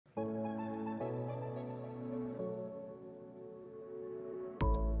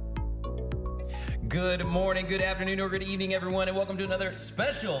Good morning, good afternoon, or good evening, everyone, and welcome to another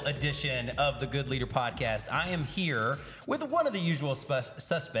special edition of the Good Leader Podcast. I am here with one of the usual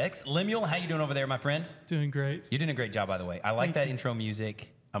suspects. Lemuel, how you doing over there, my friend? Doing great. You're doing a great job, by the way. I like that intro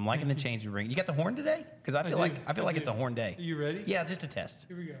music. I'm liking the chains we bring. You got the horn today? Because I feel like it's a horn day. Are you ready? Yeah, just a test.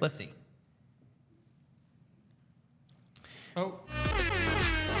 Here we go. Let's see.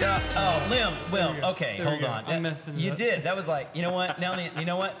 Oh, Lim. Okay, There we hold go. on. I'm messing it You up. did. That was like, you know what? Now, you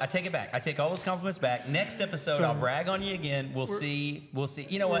know what? I take it back. I take all those compliments back. Next episode, So- I'll brag on you again. We'll see.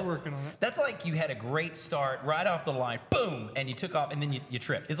 You know what? We're working on it. That's like you had a great start right off the line, boom, and you took off, and then you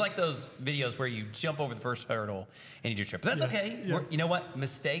tripped. It's like those videos where you jump over the first hurdle and you just trip. But that's okay. Yeah. You know what?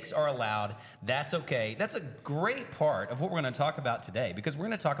 Mistakes are allowed. That's okay. That's a great part of what we're going to talk about today, because we're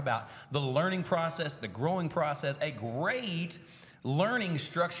going to talk about the learning process, the growing process, a great learning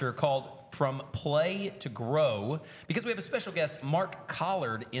structure called From Play to Grow, because we have a special guest, Mark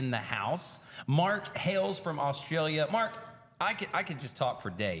Collard, in the house. Mark hails from Australia. Mark, I could just talk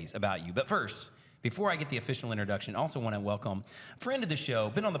for days about you. But first, before I get the official introduction, I also want to welcome a friend of the show,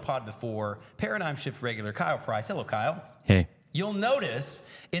 been on the pod before, Paradigm Shift regular, Kyle Price. Hello, Kyle. Hey. You'll notice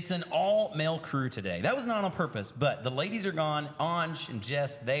it's an all-male crew today. That was not on purpose, but the ladies are gone. Anj and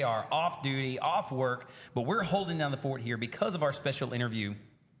Jess, they are off duty, off work, but we're holding down the fort here because of our special interview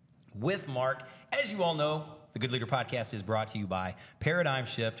with Mark. As you all know, the Good Leader Podcast is brought to you by Paradigm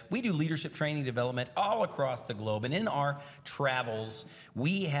Shift. We do leadership training development all across the globe, and in our travels,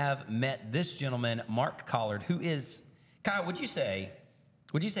 we have met this gentleman, Mark Collard, who is, Kyle, would you say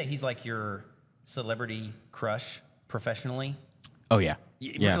he's like your celebrity crush professionally? Oh, yeah.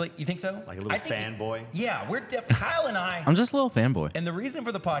 Really? You think so? Like a little fanboy? Yeah, we're definitely, Kyle and I. I'm just a little fanboy. And the reason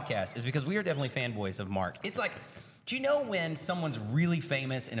for the podcast is because we are definitely fanboys of Mark. It's like, do you know when someone's really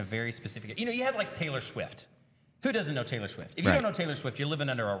famous in a very specific, you have like Taylor Swift. Who doesn't know Taylor Swift? If you don't know Taylor Swift, you're living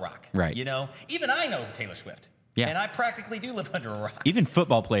under a rock. Right. Even I know Taylor Swift. Yeah. And I practically do live under a rock. Even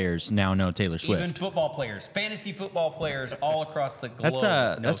football players now know Taylor Swift. Even football players, fantasy football players all across the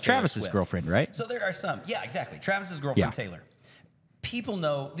globe. That's Travis's girlfriend, right? So there are some. Yeah, exactly. Travis's girlfriend, Taylor. People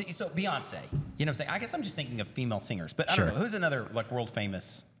know, so Beyonce, you know what I'm saying? I guess I'm just thinking of female singers, but I don't know. Who's another like world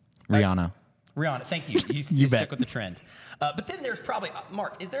famous? Rihanna. Rihanna, thank you. You stick with the trend. But then there's probably,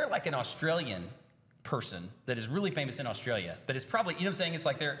 Mark, is there like an Australian person that is really famous in Australia, but is probably, you know what I'm saying? It's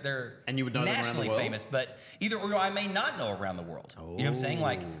like they're And you would know them around the nationally world? famous, but either or I may not know around the world. You know what I'm saying?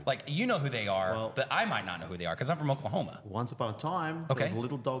 Like you know who they are, but I might not know who they are because I'm from Oklahoma. Once upon a time, there was a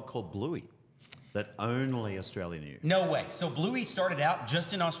little dog called Bluey that only Australia knew. No way. So Bluey started out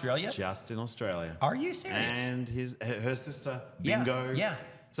just in Australia? Just in Australia. Are you serious? And her sister, Bingo. Yeah.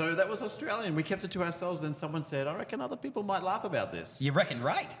 So that was Australian. We kept it to ourselves. Then someone said, I reckon other people might laugh about this. You reckon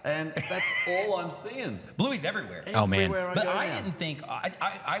right? And that's all I'm seeing. Bluey's everywhere. Oh, man. Everywhere But go I now. didn't think,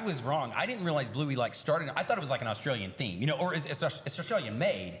 I was wrong. I didn't realize Bluey like started, I thought it was like an Australian theme, or it's Australian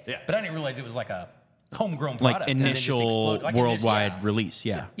made, but I didn't realize it was like a homegrown product. Like and then it just initial exploded. Like worldwide release,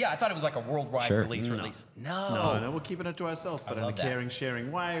 yeah. Yeah, I thought it was like a worldwide release. No, we're keeping it to ourselves, but in a love that. caring,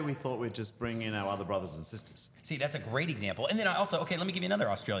 sharing way. We thought we'd just bring in our other brothers and sisters. See, that's a great example. And then I also, let me give you another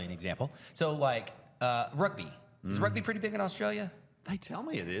Australian example. So like rugby. Is rugby pretty big in Australia? They tell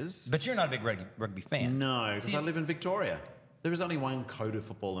me it is. But you're not a big rugby fan. No, because I live in Victoria. There is only one code of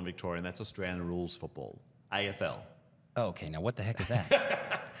football in Victoria, and that's Australian rules football, AFL. Okay, now what the heck is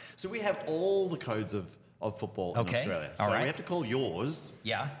that? So we have all the codes of football in Australia. So all right. we have to call yours.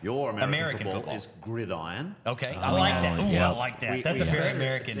 Yeah. Your American football. football is gridiron. Okay, I like that. Ooh, yeah. I like that. We- That's we a very have-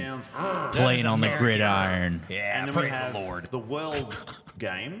 American. It sounds. Playing on the American. gridiron. Yeah, And then praise we have the Lord. the world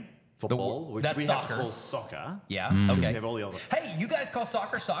game, football, which that's we soccer. have to call soccer. Yeah, Because okay. we have all the other. Hey, you guys call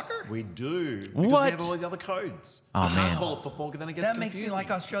soccer? We do. Because What? we have all the other codes. Oh, We man. can't call it football because then it gets That makes confusing. me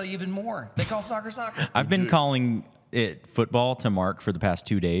like Australia even more. They call soccer soccer. I've been calling it football to Mark for the past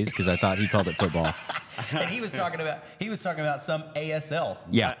 2 days because I thought he called it football. And he was talking about some ASL.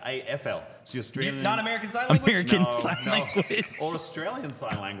 Yeah. AFL. So you're Australian. Not American Sign Language? American No, Sign no. Language. Or Australian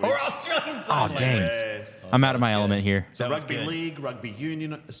Sign Language. Or Australian Sign Oh, Language. dang. Yes. I'm out of my element here. So That was rugby good. league, rugby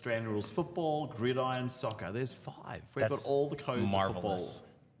union, Australian rules football, gridiron, soccer. There's 5. We've That's got all the codes marvelous. of football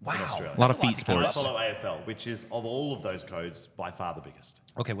Wow. in Australia. A lot of That's feet to keep And I up sports. follow AFL, which is, of all of those codes, by far the biggest.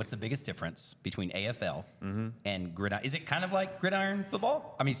 Okay, what's the biggest difference between AFL and gridiron? Is it kind of like gridiron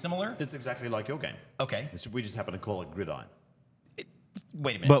football? I mean, similar? It's exactly like your game. Okay. We just happen to call it gridiron.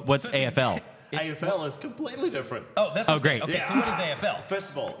 Wait a minute. But what's So it's- AFL? AFL is completely different. Oh, that's what Oh, I'm saying. great. Okay, so what is AFL? First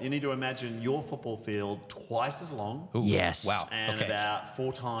of all, you need to imagine your football field twice as long Yes. Wow. and Okay. about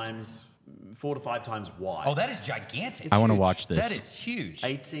 4 to 5 times wide. Oh, that is gigantic. I want to huge. watch this. That is huge.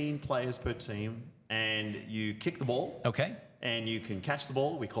 18 players per team, and you kick the ball. Okay. And you can catch the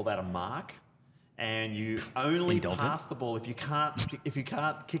ball. We call that a mark. and you only Indulgent. pass the ball if you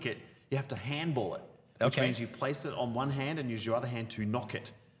can't kick it. You have to handball it, which Okay. means you place it on one hand and use your other hand to knock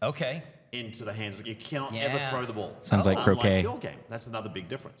it Okay. into the hands. You cannot Yeah. ever throw the ball. Sounds like Unlike croquet. your game. That's another big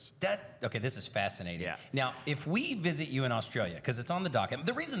difference. Okay, this is fascinating. Yeah. Now, if we visit you in Australia, because it's on the docket,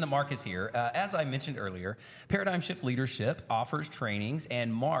 the reason that Mark is here, as I mentioned earlier, Paradigm Shift Leadership offers trainings,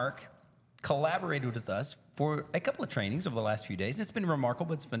 and Mark collaborated with us for a couple of trainings over the last few days. It's been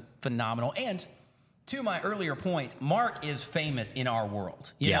remarkable. It's been phenomenal. And to my earlier point, Mark is famous in our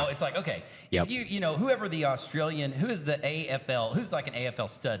world. You know, it's like, okay, Yep. if you know, whoever the Australian, who is the AFL, who's like an AFL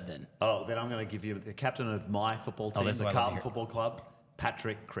stud then? Oh, then I'm going to give you the captain of my football team, that's the what I love to Carlton hear. Football Club,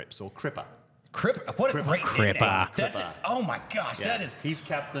 Patrick Cripps, or Cripper. Cripper. What a Cripper. great Cripper. nickname. That's it. Cripper. Oh my gosh, Yeah. that is. He's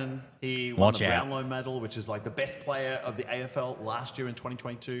captain. He won Watch the out. Brownlow medal, which is like the best player of the AFL last year in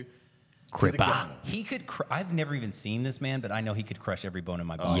 2022. Cripper. He's a gun. He could. I've never even seen this man, but I know he could crush every bone in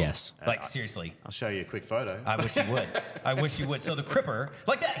my body. Yes. Like seriously, I'll show you a quick photo. I wish he would. I wish he would. So the Cripper,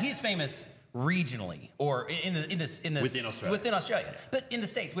 like that, he's famous regionally or in within Australia, but in the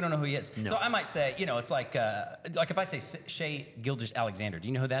States we don't know who he is. So I might say, you know, it's like if I say Shea Gilgeous-Alexander, do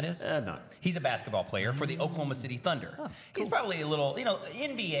you know who that is? No. He's a basketball player for the Oklahoma City Thunder. He's probably a little, you know,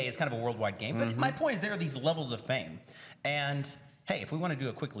 NBA is kind of a worldwide game, but my point is there are these levels of fame. And hey, if we want to do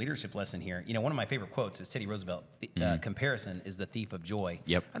a quick leadership lesson here, you know, one of my favorite quotes is Teddy Roosevelt, comparison is the thief of joy.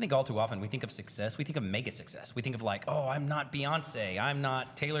 Yep. I think all too often we think of success, we think of mega success. We think of like, oh, I'm not Beyonce, I'm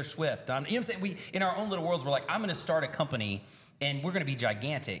not Taylor Swift. You know what I'm saying? We, in our own little worlds, we're like, I'm going to start a company and we're going to be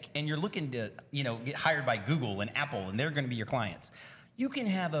gigantic. And you're looking to, you know, get hired by Google and Apple and they're going to be your clients. You can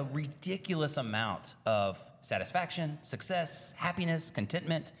have a ridiculous amount of satisfaction, success, happiness,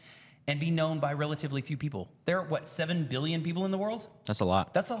 contentment, and be known by relatively few people. There are, what, 7 billion people in the world? That's a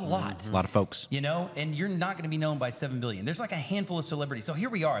lot. That's a lot. A lot of folks. You know, and you're not going to be known by 7 billion. There's like a handful of celebrities. So here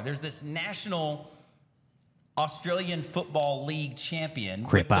we are. There's this national Australian Football League champion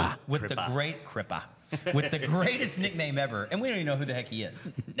Cripper. with the great Cripper, with the greatest nickname ever, and we don't even know who the heck he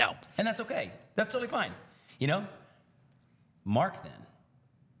is. No. And that's okay. That's totally fine. You know, Mark then,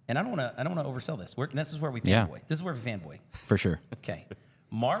 and I don't want to oversell this. This is where we fanboy. Yeah. This is where we fanboy. For sure. Okay.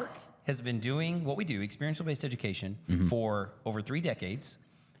 Mark has been doing what we do, experiential-based education, for over 3 decades.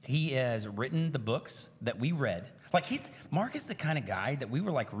 He has written the books that we read. Like Mark is the kind of guy that we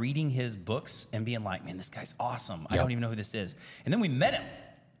were like reading his books and being like, man, this guy's awesome. I don't even know who this is. And then we met him.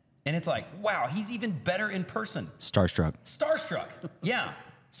 And it's like, wow, he's even better in person. Starstruck. Starstruck. Yeah.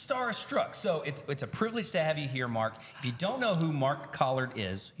 Starstruck. So it's a privilege to have you here, Mark. If you don't know who Mark Collard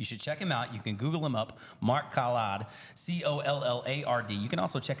is, you should check him out. You can Google him up, Mark Collard, Collard. You can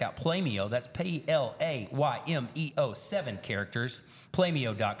also check out Playmeo. That's Playmeo, 7 characters,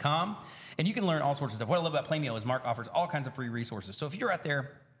 playmeo.com. And you can learn all sorts of stuff. What I love about Playmeo is Mark offers all kinds of free resources. So if you're out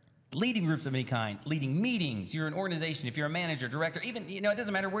there leading groups of any kind, leading meetings, you're an organization, if you're a manager, director, even, you know, it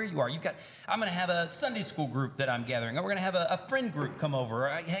doesn't matter where you are. I'm going to have a Sunday school group that I'm gathering, or we're going to have a friend group come over. Or,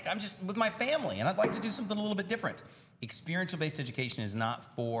 heck, I'm just with my family, and I'd like to do something a little bit different. Experiential-based education is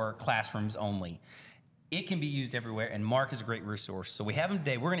not for classrooms only. It can be used everywhere, and Mark is a great resource. So we have him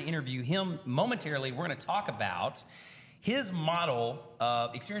today. We're going to interview him momentarily. We're going to talk about his model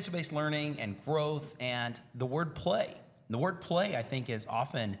of experiential-based learning and growth and the word play. The word play, I think, is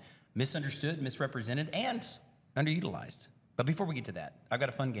often misunderstood, misrepresented, and underutilized. But before we get to that, I've got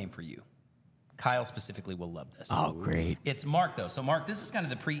a fun game for you. Kyle specifically will love this. Oh, great. It's Mark, though. So, Mark, this is kind of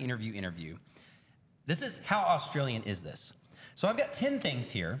the pre-interview interview. This is how Australian is this. So I've got 10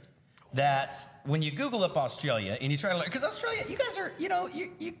 things here that when you Google up Australia and you try to learn, because Australia, you guys are, you know,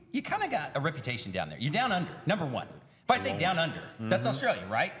 you kind of got a reputation down there. You're down under, number one. If I say down under, that's Australia,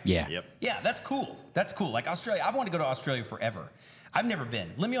 right? Yeah. Yep. Yeah, that's cool. That's cool. Like Australia, I've wanted to go to Australia forever. I've never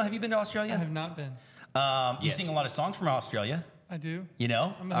been. Lemuel, have you been to Australia? I have not been. You sing a lot of songs from Australia. I do. You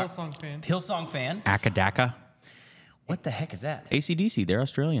know? I'm a Hillsong fan. Hillsong fan. Akadaka. What the heck is that? AC/DC, they're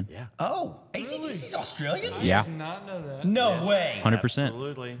Australian. Yeah. Oh, AC/DC's Australian? Yeah. I did not know that. No way. 100%.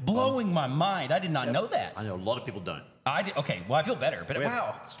 Absolutely. Blowing my mind. I did not know that. I know a lot of people don't. I did. Okay, well, I feel better, but We have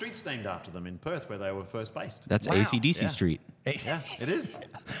wow. streets named after them in Perth where they were first based. That's Wow. AC/DC Yeah. Street. Yeah, it is.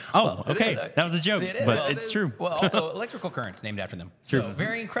 Oh, okay. is. That was a joke, It is. but Well, it it's is. true. Well, also electrical currents named after them. True. So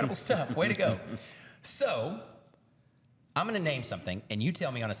very incredible stuff. Way to go. So I'm going to name something, and you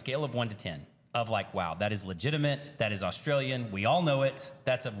tell me on a scale of 1 to 10 of like, wow, that is legitimate, that is Australian, we all know it,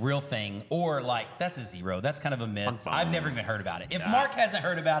 that's a real thing, or like, that's a 0, that's kind of a myth. fine. I've never even heard about it. If Mark hasn't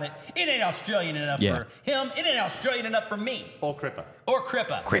heard about it, it ain't Australian enough Yeah. for him, it ain't Australian enough for me. Or Cripper. Or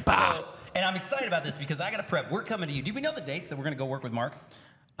Crippa. Crippa. So, and I'm excited about this because I got to prep. We're coming to you. Do we know the dates that we're going to go work with Mark?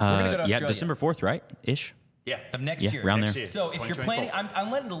 We're going to go to Yeah, Australia. December 4th, right? Ish. Yeah. of next Yeah, year. around Next there. year, So if you're 2024. planning, I'm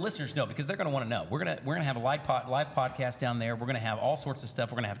letting the listeners know because they're going to want to know. We're gonna have a live podcast down there. We're gonna have all sorts of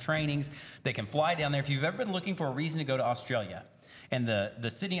stuff. We're gonna have trainings. They can fly down there. If you've ever been looking for a reason to go to Australia, and the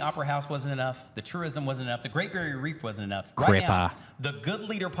Sydney Opera House wasn't enough, the tourism wasn't enough, the Great Barrier Reef wasn't enough. Right now, Cripper. the Good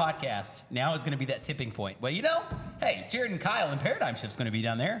Leader podcast now is going to be that tipping point. Well, hey, Jared and Kyle and Paradigm Shift's going to be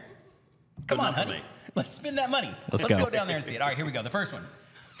down there. Come Good on, enough for honey. me. Let's spend that money. Let's go go. down there and see it. All right, here we go. The first one,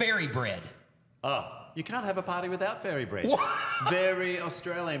 fairy bread. Oh, you can't have a party without fairy bread. Very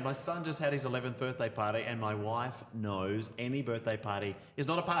Australian. My son just had his 11th birthday party, and my wife knows any birthday party is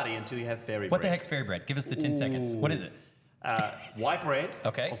not a party until you have fairy What the bread. heck's fairy bread? Give us the 10 seconds. What is it? White bread,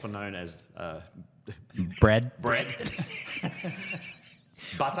 Okay. often known as Bread. bread,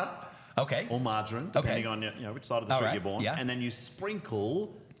 butter, Okay. or margarine, depending on which side of the All street right, you're born. yeah. And then you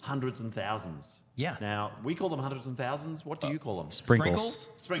sprinkle hundreds and thousands. Yeah. Now, we call them hundreds and thousands. What do you call them? Sprinkles.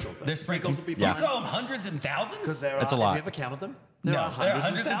 Sprinkles. There's Sprinkles would be You fine. call them hundreds and thousands? Because there That's are, a lot. Have you ever counted them? There No, are there are hundreds,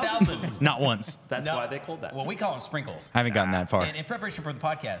 hundreds and and thousands. thousands. Not once. That's No. why they're called that. Well, we call them sprinkles. I haven't gotten that far. And in preparation for the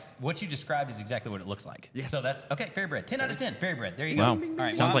podcast, what you described is exactly what it looks like. Yes. So that's, okay, fairy bread. 10 out of 10, fairy bread. There you go. Wow. All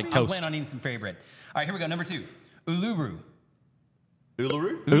right, Sounds like I'm toast. planning on eating some fairy bread. All right, here we go. Number 2, Uluru.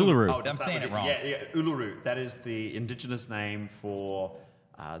 Uluru? Uluru. Oh, to I'm start saying with it wrong. Yeah, Uluru. That is the indigenous name for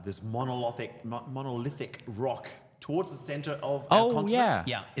this monolithic rock towards the center of our Oh, continent. yeah.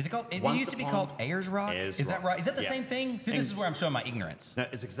 Yeah. Is it called, it Once used to be upon- called Ayers Rock? Ayers Is that Rock. right? Is that the Yeah. same thing? See, this is where I'm showing my ignorance. No,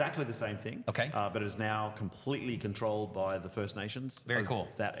 it's exactly the same thing. Okay. But it is now completely controlled by the First Nations. Very of cool.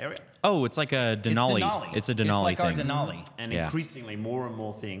 That area. Oh, it's like a Denali. It's a Denali It's like our thing. Denali. And Yeah. increasingly, more and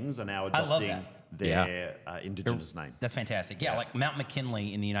more things are now I love adopting that. their indigenous name. That's fantastic. Yeah, like Mount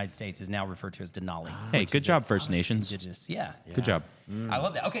McKinley in the United States is now referred to as Denali. Hey, which good is job, its First Nations. Indigenous. Yeah. Good job. I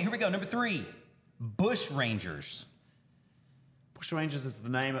love that. Okay, here we go. Number 3, bush rangers. Bushrangers is the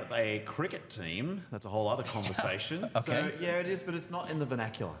name of a cricket team. That's a whole other conversation. Okay. So, yeah, it is, but it's not in the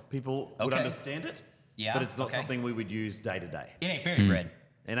vernacular. People would Okay. understand it, Yeah, but it's not okay. something we would use day to day. It ain't fairy bread.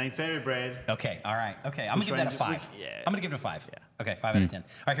 It ain't fairy bread. Okay, all right. Okay, I'm going to give that a Bushrangers, 5. yeah. I'm going to give it a 5. Yeah. Okay, 5 out of 10. All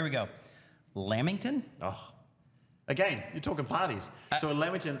right, here we go. Lamington? Oh. Again, you're talking parties. So in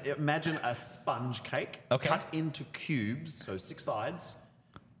Lamington, imagine a sponge cake Okay. cut into cubes, so 6 sides,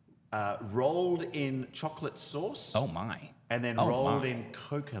 rolled in chocolate sauce, Oh, my. and then Oh, rolled my. in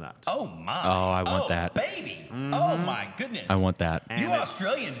coconut. Oh, my. Oh, I want that. Baby. Oh, my goodness. I want that. And You it's-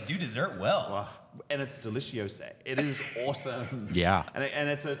 Australians do dessert well. And it's delicious. It is awesome. Yeah. And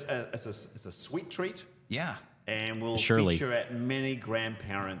it's a sweet treat, Yeah. and will Surely. feature at many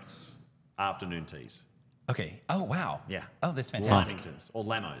grandparents' afternoon teas. Okay. Oh, wow. Yeah. Oh, this is fantastic. Lamingtons, or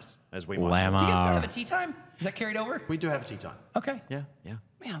Lamos, as we might Llama. Do you guys still Ah. have a tea time? Is that carried over? We do have a tea time. Okay. Yeah, yeah.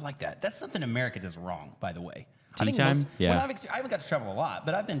 Man, I like that. That's something America does wrong, by the way. Tea I think time? Yeah. When I haven't got to travel a lot,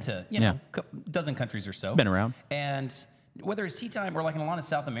 but I've been to, Yeah. a dozen countries or so. Been around. And whether it's tea time or like in a lot of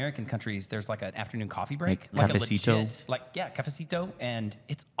South American countries, there's like an afternoon coffee break. Like a cafecito? legit, cafecito, and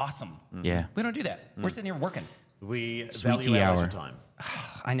it's awesome. Yeah. We don't do that. We're sitting here working. We Sweet value tea our hour. leisure time.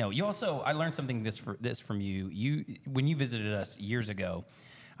 I know. You also, I learned something this from you. When you visited us years ago,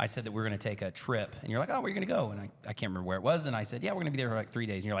 I said that we were going to take a trip, and you're like, "Oh, where are you going to go?" And I can't remember where it was, and I said, "Yeah, we're going to be there for like 3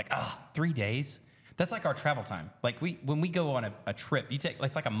 days." And you're like, 3 days? That's like our travel time. Like when we go on a trip,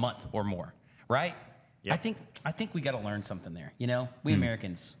 it's like a month or more, right? Yep. I think we got to learn something there. You know, we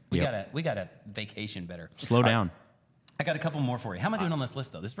Americans, we Yep. gotta vacation better. Slow down. I got a couple more for you. How am I doing on this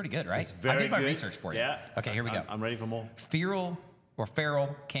list though? This is pretty good, right? It's very I did my good. research for you. Yeah. Okay, here we go. I'm ready for more. Feral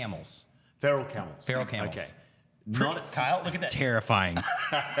camels. Feral camels. Feral camels. Okay. Not Kyle, look at that. Terrifying.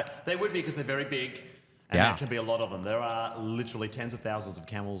 They would be because they're very big, and Yeah. there can be a lot of them. There are literally tens of thousands of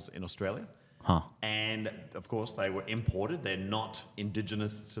camels in Australia. Huh. And of course, they were imported. They're not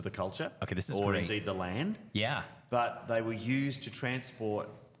indigenous to the culture. Okay, this is or great. indeed the land. Yeah. But they were used to transport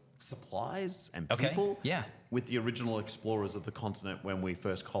supplies and Okay, people. yeah. With the original explorers of the continent when we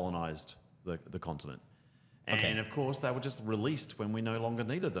first colonized the continent. And Okay. of course, they were just released when we no longer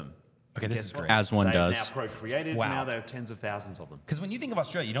needed them. Okay, this Guess is what? great. As one They've does. now procreated. Wow. Now there are tens of thousands of them. Because when you think of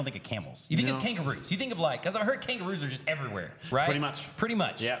Australia, you don't think of camels. You think of No. kangaroos. You think of because I've heard kangaroos are just everywhere, right? Pretty much. Pretty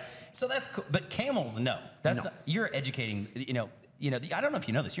much. Yeah. So that's cool. But camels, no. That's No. not, you're educating. I don't know if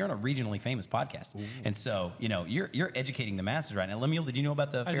you know this. You're on a regionally famous podcast, and so you're educating the masses right now. Lemuel, did you know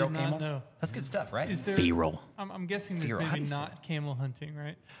about the I feral did not camels? know. That's good stuff, right? Is there? Feral. I'm guessing there's Feral, how do maybe you say not that? camel hunting,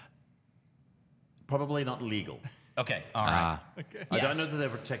 right? Probably not legal. Okay. All right. Okay. I Yes. don't know that they're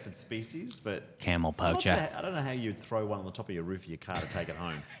protected species, but Camel I'm not poacher. sure- I don't know how you'd throw one on the top of your roof of your car to take it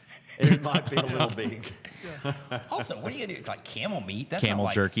home. It might be a little big. Also, what are you gonna do? Like camel meat? That's Camel not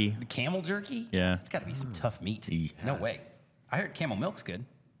like, jerky. Camel jerky? Yeah. It's got to be some tough meat. Yeah. No way. I heard camel milk's good.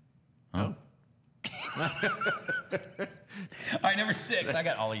 Oh. All right, number 6. I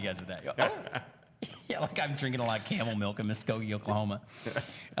got all of you guys with that. Oh. Yeah, like I'm drinking a lot of camel milk in Muskogee, Oklahoma.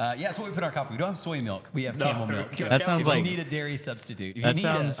 Yeah, that's what we put in our coffee. We don't have soy milk. We have camel milk. That sounds if like- you need a dairy substitute. If you That need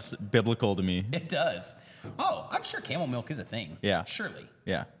sounds biblical to me. it does. Oh, I'm sure camel milk is a thing. Yeah. Surely.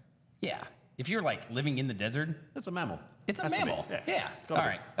 Yeah. Yeah. If you're like living in the desert, It's a mammal. it's a Has to be. mammal. Yeah. It's gotta All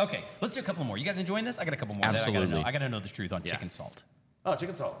be. right. Okay. Let's do a couple more. You guys enjoying this? I got a couple more. that Absolutely. I gotta know the truth on chicken salt. Oh,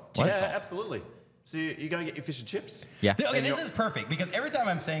 chicken salt. Chicken yeah, salt. absolutely. So you go and get your fish and chips? Yeah. Okay, And this you're- is perfect because every time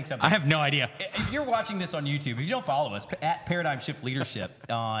I'm saying something, I have no idea. if you're watching this on YouTube, if you don't follow us at Paradigm Shift Leadership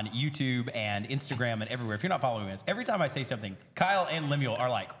on YouTube and Instagram and everywhere, if you're not following us, every time I say something, Kyle and Lemuel are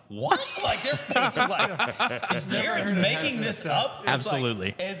like, "What?" Like their face is like, "Is Jared making this up?" It's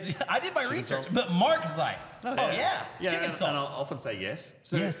Absolutely. Like, I did my research, salt? but Mark is like, "Oh yeah, chicken and, salt." And I'll often say yes.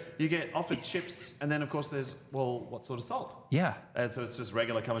 So Yes. you get offered chips, and then of course there's, well, what sort of salt? Yeah. And so it's just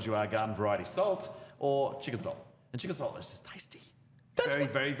regular come as you are garden variety salt or chicken salt. And chicken salt is just tasty. Very,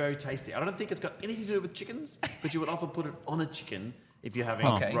 very, very tasty. I don't think it's got anything to do with chickens, but you would often put it on a chicken if you're having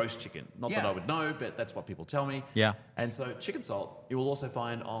Okay. roast chicken. Not that Yeah. I would know, but that's what people tell me. Yeah. And so chicken salt you will also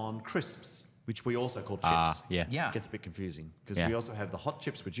find on crisps, which we also call chips. Yeah. Yeah. It gets a bit confusing because Yeah. we also have the hot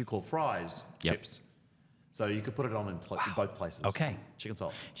chips, which you call fries Yep. chips. So you could put it on in both places. Okay. Chicken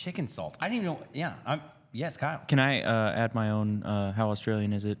salt. Chicken salt. I didn't even know. Yeah. Yes, Kyle. Can I add my own how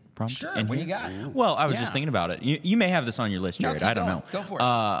Australian is it prompt? Sure, in what do here? you got? Well, I was Yeah. just thinking about it. You may have this on your list, No, Jared. keep I don't going. know. Go for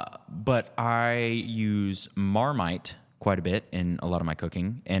it. But I use Marmite quite a bit in a lot of my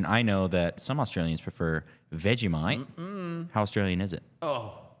cooking, and I know that some Australians prefer Vegemite. How Australian is it?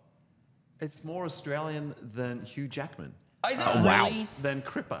 Oh, it's more Australian than Hugh Jackman, Is it wow. really? than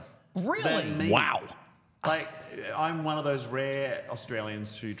Cripper. Really? Than me. Wow. Like, I'm one of those rare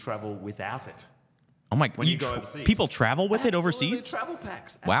Australians who travel without it. Oh my! When you go overseas. People travel with it Absolutely, overseas. travel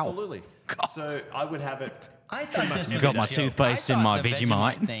packs. Wow. Absolutely. So I would have it. I thought this was got a my joke. toothpaste I and thought my the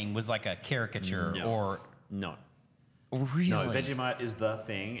Vegemite. thing was like a caricature No. or No. really. No, Vegemite is the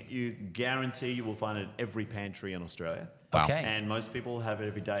thing. You guarantee you will find it in every pantry in Australia. Wow. Okay. And most people have it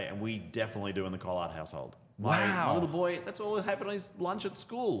every day, and we definitely do in the Collard household. My Wow. little boy, that's all he have on his lunch at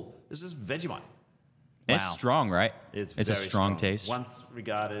school. This is Vegemite. It's Wow. strong, right? It's a very strong taste. Once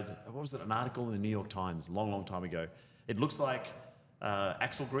regarded, what was it? An article in the New York Times, a long, long time ago. It looks like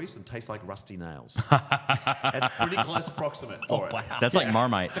axle grease and tastes like rusty nails. That's pretty close approximate for it. wow. That's like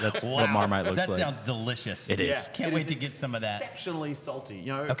Marmite. That's what Marmite looks that like. sounds delicious. It is. Can't it wait is to get some of that. Exceptionally salty. You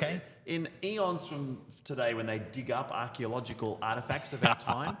know, Okay. in eons from today, when they dig up archaeological artifacts of our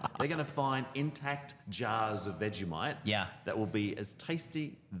time, they're going to find intact jars of Vegemite. Yeah. That will be as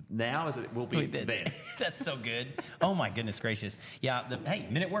tasty now as it will be Wait, then. That's so good. Oh my goodness gracious. Yeah. Hey,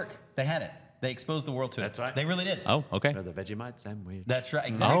 Men at Work. They had it. They exposed the world to it. That's right. They really did. Oh, okay. You know, the Vegemite sandwich. That's right.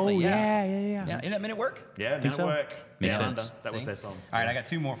 Exactly. Oh, yeah. yeah. Yeah. Isn't that Men at Work? Yeah, Men Think at so. Work. Makes Down sense. Under. That was See? their song. All right, I got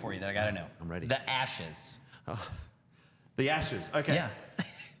 2 more for you that I got to know. I'm ready. The Ashes. The Ashes. Okay. Yeah.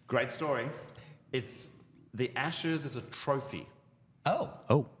 Great story. It's the Ashes is a trophy. Oh.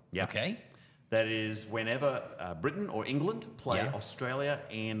 Oh, Yeah. Okay. That is whenever Britain or England play Yeah. Australia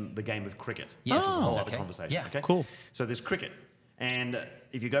in the game of cricket. Yes. This is a whole other Okay. conversation. Yeah. Okay. Cool. So there's cricket. And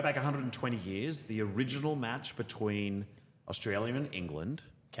if you go back 120 years, the original match between Australia and England,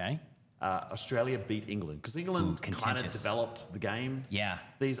 Okay. Australia beat England because England kind of contentious. developed the game. Yeah.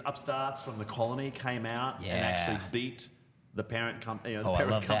 These upstarts from the colony came out Yeah. and actually beat the parent company. Oh, I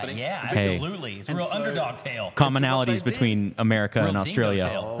parent love company. that. Yeah, Hey. absolutely. It's a And real so- underdog tale. commonalities That's what they between America Real and dingo Australia.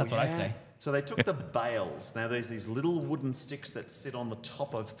 tail. That's what I say. So they took the bales. Now there's these little wooden sticks that sit on the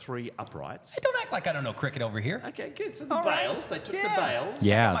top of 3 uprights. Hey, don't act like I don't know cricket over here. Okay, good. So the All right. bales, they took Yeah. the bales,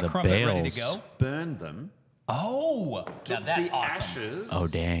 Yeah, Got my the crumpet ready to bales. go. burned them, Oh, now took that's the awesome. ashes, Oh,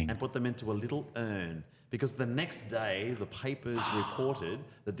 dang. and put them into a little urn. Because the next day, the papers reported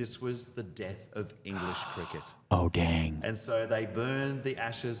that this was the death of English cricket. Oh, dang. And so they burned the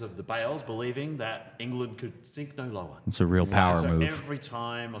ashes of the bales, believing that England could sink no lower. It's a real power So move. every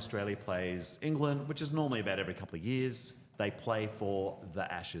time Australia plays England, which is normally about every couple of years, they play for the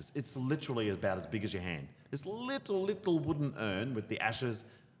ashes. It's literally about as big as your hand. This little wooden urn with the ashes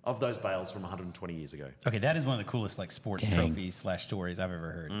of those bales from 120 years ago. Okay, that is one of the coolest like sports Dang. trophies / stories I've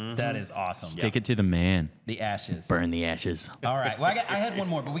ever heard. That is awesome. Stick it to the man. The Ashes. Burn the ashes. All right. Well, I had one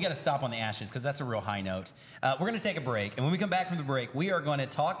more, but we got to stop on the Ashes because that's a real high note. We're going to take a break, and when we come back from the break, we are going to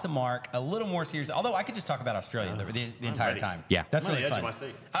talk to Mark a little more seriously. Although I could just talk about Australia the entire ready. time. Yeah. that's I'm on really the edge fun. of my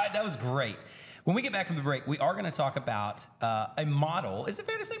seat. That was great. When we get back from the break, we are going to talk about a model. Is it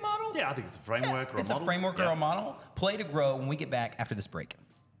fair to say model? Yeah, I think it's a framework or a It's model. a framework or Yeah. a model. Play to grow when we get back after this break.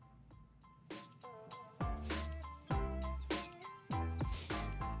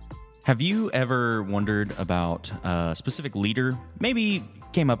 Have you ever wondered about a specific leader? Maybe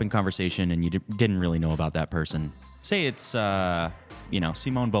came up in conversation and you didn't really know about that person. Say it's, Simon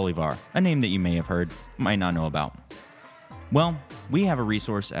Bolivar, a name that you may have heard, might not know about. Well, we have a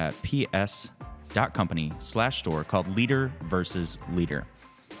resource at ps.company/store called Leader versus Leader.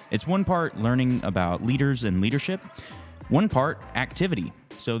 It's one part learning about leaders and leadership, one part activity,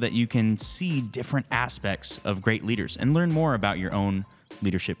 so that you can see different aspects of great leaders and learn more about your own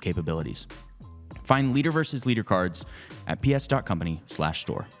leadership capabilities. Find Leader versus Leader cards at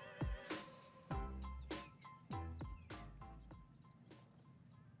ps.company/store.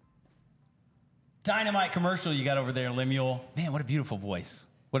 Dynamite commercial you got over there, Lemuel. Man, what a beautiful voice.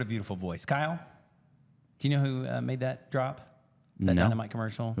 What a beautiful voice. Kyle, do you know who made that drop? That No. Dynamite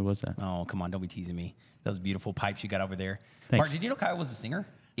commercial? Who was that? Oh, come on. Don't be teasing me. Those beautiful pipes you got over there. Thanks. Mark, did you know Kyle was a singer?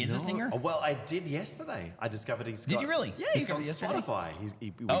 Is a singer? Oh, well, I did yesterday. I discovered he's got... Did you really? Yeah, he's Discovered on yesterday? Spotify.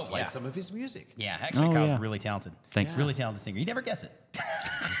 We Oh, played yeah. some of his music. Yeah, actually, Oh, Kyle's yeah. really talented. Thanks. Really talented singer. You never guess it.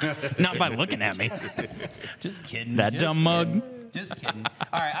 Not by looking at me. Just kidding. That just dumb mug. kidding, Just kidding.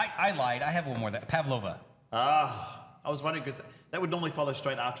 All right, I lied. I have one more. Pavlova. I was wondering because that would normally follow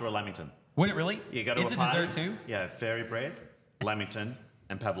straight after a Lamington. Would it really? You go to it's a a party, dessert too? Yeah, fairy bread, Lamington,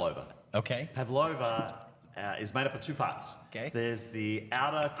 and pavlova. Okay. Pavlova is made up of two parts. Okay. There's the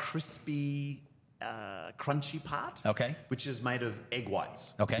outer crispy, crunchy part. Okay. Which is made of egg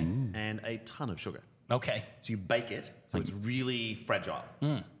whites. Okay. And a ton of sugar. Okay. So you bake it, so it's really fragile.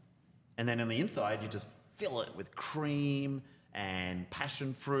 And then on the inside, you just fill it with cream and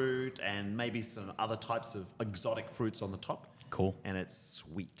passion fruit and maybe some other types of exotic fruits on the top. Cool. And it's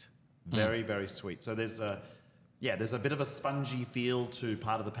sweet. Very, very sweet. So there's a bit of a spongy feel to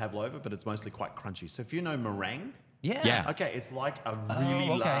part of the pavlova, but it's mostly quite crunchy. So if you know meringue, Yeah. okay, it's like a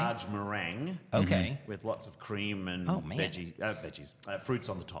really okay. large meringue Okay. with lots of cream and Oh, man. fruits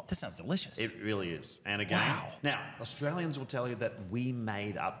on the top. This sounds delicious. It really is. And again, Wow. now, Australians will tell you that we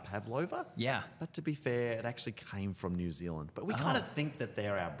made up pavlova. Yeah. But to be fair, it actually came from New Zealand. But we kind of think that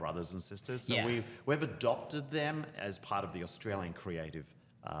they're our brothers and sisters. So Yeah. we've adopted them as part of the Australian creative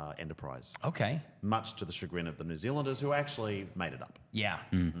enterprise. Okay. Much to the chagrin of the New Zealanders who actually made it up. Yeah.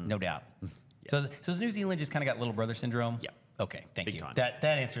 No doubt. So has New Zealand just kind of got little brother syndrome? Yeah. Okay, thank Big you. time. That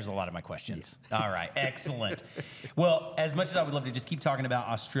answers a lot of my questions. All right, excellent. Well, as much as I would love to just keep talking about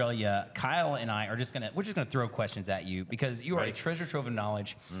Australia, Kyle and I are we're just gonna throw questions at you because you are a treasure trove of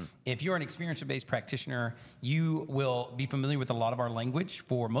knowledge. If you're an experience-based practitioner, you will be familiar with a lot of our language.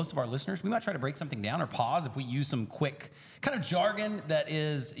 For most of our listeners, we might try to break something down or pause if we use some quick kind of jargon that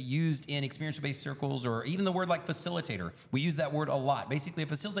is used in experience-based circles, or even the word like facilitator. We use that word a lot. Basically, a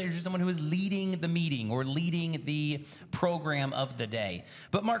facilitator is just someone who is leading the meeting or leading the program of the day.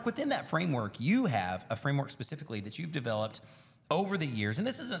 But Mark, within that framework, you have a framework specifically that you've developed over the years, and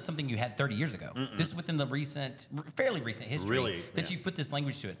this isn't something you had 30 years ago. This is within the fairly recent history Really, that yeah. you put this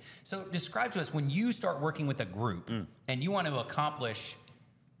language to it. So describe to us when you start working with a group and you want to accomplish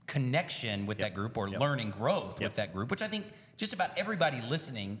connection with that group or learning growth with that group, which I think just about everybody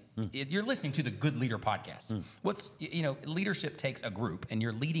listening, you're listening to the Good Leader podcast. Leadership takes a group and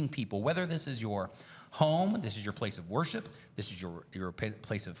you're leading people, whether this is your home, this is your place of worship, this is your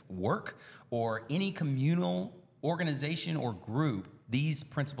place of work, or any communal organization or group, these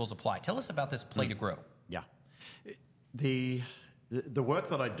principles apply. Tell us about this play to grow. Yeah. The work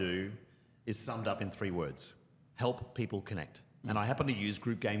that I do is summed up in 3 words: help people connect. And I happen to use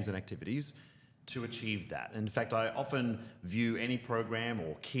group games and activities to achieve that. In fact, I often view any program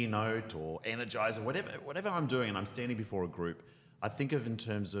or keynote or energize or whatever I'm doing and I'm standing before a group, I think of in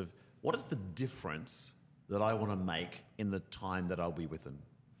terms of what is the difference that I want to make in the time that I'll be with them.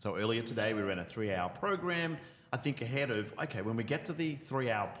 So earlier today, we ran a 3-hour program. I think ahead of, okay, when we get to the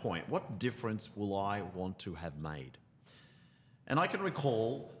 3-hour point, what difference will I want to have made? And I can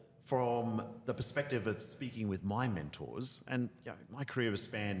recall from the perspective of speaking with my mentors, and my career has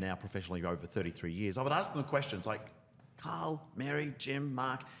spanned now professionally over 33 years, I would ask them questions like, Carl, Mary, Jim,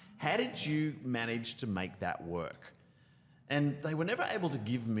 Mark, how did you manage to make that work? And they were never able to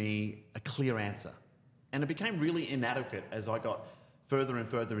give me a clear answer. And it became really inadequate as I got further and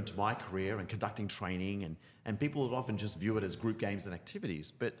further into my career and conducting training, and people would often just view it as group games and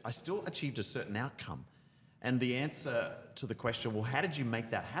activities, but I still achieved a certain outcome. And the answer to the question, well, how did you make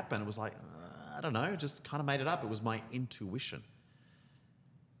that happen? It was like, I don't know, just kind of made it up. It was my intuition.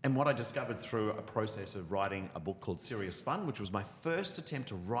 And what I discovered through a process of writing a book called Serious Fun, which was my first attempt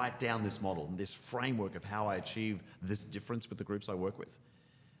to write down this model and this framework of how I achieve this difference with the groups I work with.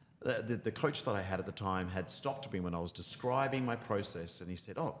 The coach that I had at the time had stopped me when I was describing my process, and he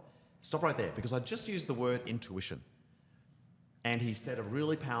said, oh, stop right there, because I just used the word intuition. And he said a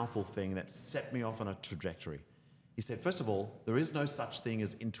really powerful thing that set me off on a trajectory. He said, first of all, there is no such thing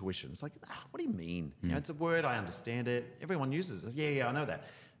as intuition. It's like, what do you mean? You know, it's a word, I understand it. Everyone uses it. Yeah, I know that.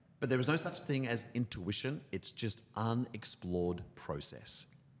 But there is no such thing as intuition. It's just unexplored process.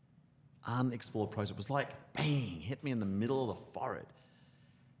 Unexplored process. It was like, bang, hit me in the middle of the forehead.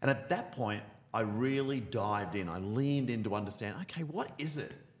 And at that point, I really dived in. I leaned in to understand, okay, what is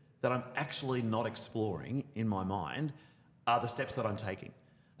it that I'm actually not exploring in my mind are the steps that I'm taking.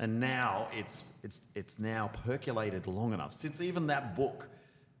 And now it's now percolated long enough. Since even that book,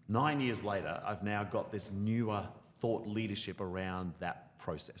 9 years later, I've now got this newer thought leadership around that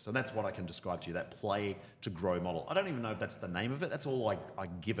process. And that's what I can describe to you, that play to grow model. I don't even know if that's the name of it. That's all I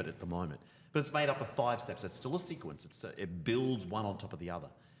give it at the moment. But it's made up of 5 steps. It's still a sequence. It builds one on top of the other.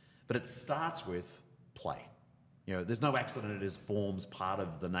 But it starts with play. You know, there's no accident it forms part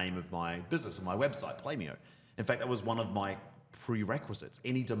of the name of my business and my website, Playmio. In fact, that was one of my prerequisites.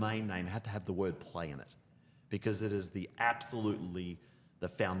 Any domain name had to have the word play in it because it is the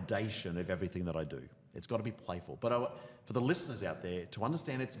foundation of everything that I do. It's got to be playful. But for the listeners out there, to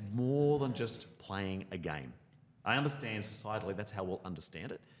understand it's more than just playing a game. I understand societally that's how we'll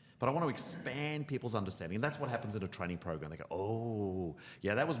understand it, but I want to expand people's understanding. And that's what happens in a training program. They go, oh,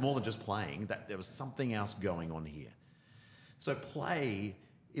 yeah, that was more than just playing. There was something else going on here. So play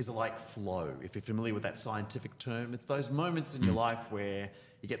is like flow. If you're familiar with that scientific term, it's those moments in your life where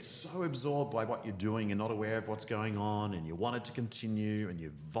you get so absorbed by what you're doing and not aware of what's going on, and you want it to continue, and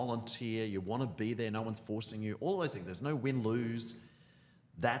you volunteer, you want to be there, no one's forcing you, all of those things. There's no win-lose.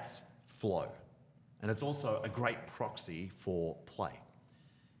 That's flow. And it's also a great proxy for play.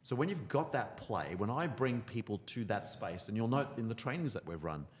 So when you've got that play, when I bring people to that space, and you'll note in the trainings that we've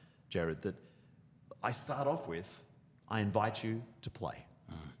run, Jared, that I start off with, I invite you to play.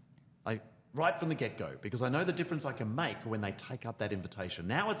 Right from the get-go, because I know the difference I can make when they take up that invitation.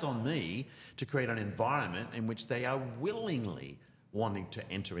 Now it's on me to create an environment in which they are willingly wanting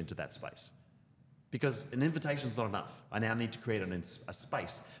to enter into that space. Because an invitation is not enough. I now need to create a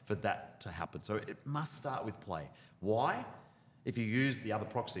space for that to happen. So it must start with play. Why? If you use the other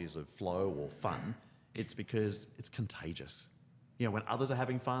proxies of flow or fun, it's because it's contagious. You know, when others are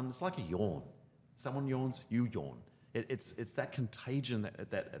having fun, it's like a yawn. Someone yawns, you yawn. It's that contagion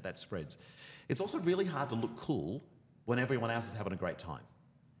that spreads. It's also really hard to look cool when everyone else is having a great time.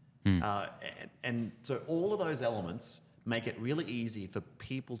 And so all of those elements make it really easy for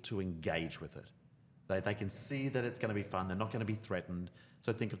people to engage with it. They can see that it's going to be fun. They're not going to be threatened.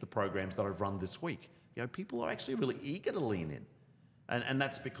 So think of the programs that I've run this week. You know, people are actually really eager to lean in. And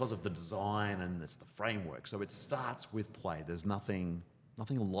that's because of the design and it's the framework. So it starts with play. There's nothing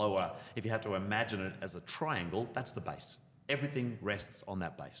lower. If you have to imagine it as a triangle, that's the base. Everything rests on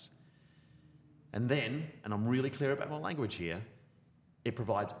that base. And then, and I'm really clear about my language here, it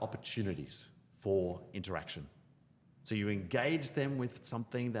provides opportunities for interaction. So you engage them with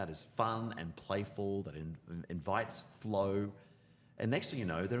something that is fun and playful, that invites flow, and next thing you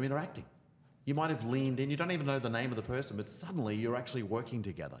know, they're interacting. You might have leaned in, you don't even know the name of the person, but suddenly you're actually working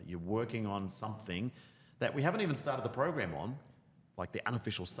together. You're working on something that we haven't even started the program on, like the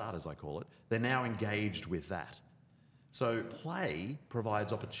unofficial starters, I call it. They're now engaged with that. So play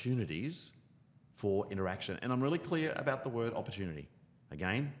provides opportunities for interaction. And I'm really clear about the word opportunity.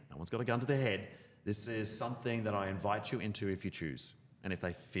 Again, no one's got a gun to their head. This is something that I invite you into if you choose. And if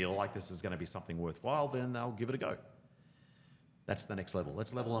they feel like this is going to be something worthwhile, then they'll give it a go. That's the next level.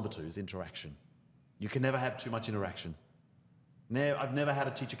 That's level number 2, is interaction. You can never have too much interaction. I've never had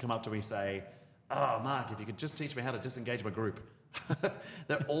a teacher come up to me and say, oh, Mark, if you could just teach me how to disengage my group.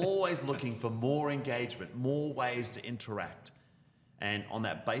 They're always looking for more engagement, more ways to interact. And on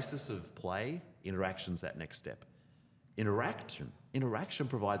that basis of play, interaction's that next step. Interaction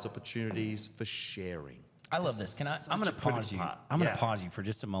provides opportunities for sharing. I love this. I'm going to pause you. I'm going to pause you for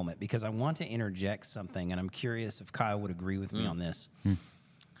just a moment because I want to interject something, and I'm curious if Kyle would agree with me on this.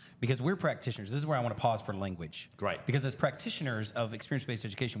 Because we're practitioners. This is where I want to pause for language. Great. Because as practitioners of experience-based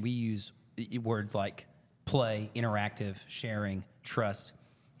education, we use words like play, interactive, sharing, trust.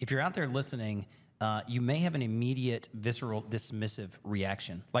 If you're out there listening, you may have an immediate, visceral, dismissive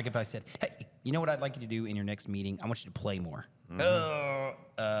reaction. Like if I said, hey, you know what I'd like you to do in your next meeting? I want you to play more.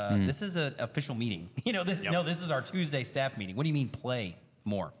 This is an official meeting. You know, no, this is our Tuesday staff meeting. What do you mean play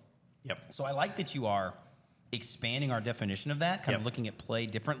more? Yep. So I like that you are expanding our definition of that, kind of looking at play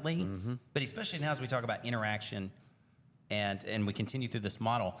differently. But especially now as we talk about interaction and we continue through this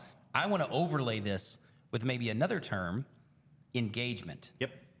model, I want to overlay this with maybe another term, engagement.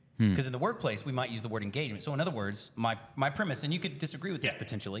 Yep. Because in the workplace, we might use the word engagement. So in other words, my premise, and you could disagree with this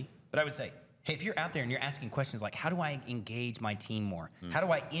potentially, but I would say Hey, if you're out there and you're asking questions like, how do I engage my team more? How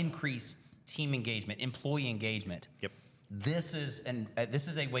do I increase team engagement, employee engagement? Yep. This is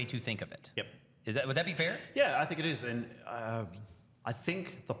a way to think of it. Yep. Would that be fair? Yeah, I think it is. And I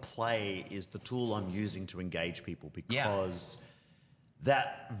think the play is the tool I'm using to engage people because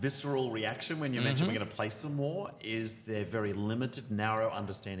that visceral reaction when you mention we're going to play some more is their very limited, narrow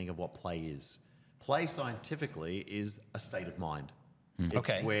understanding of what play is. Play scientifically is a state of mind.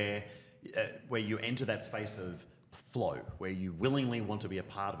 It's where you enter that space of flow, where you willingly want to be a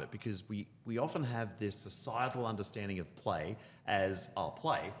part of it, because we often have this societal understanding of play as,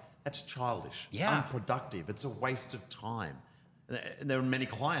 play, that's childish, unproductive, it's a waste of time. And there are many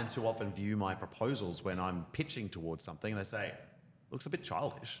clients who often view my proposals when I'm pitching towards something, they say, looks a bit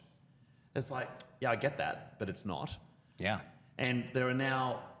childish. It's like, yeah, I get that, but it's not. Yeah. And there are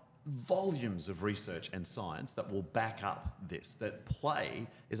now volumes of research and science that will back up this, that play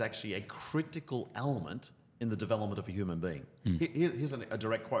is actually a critical element in the development of a human being. Here's a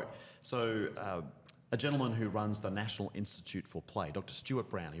direct quote. So a gentleman who runs the National Institute for Play, Dr. Stuart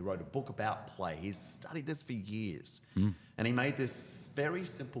Brown, he wrote a book about play. He's studied this for years. And he made this very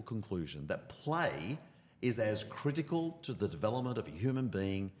simple conclusion that play is as critical to the development of a human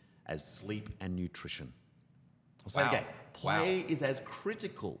being as sleep and nutrition. I'll say it again. Play is as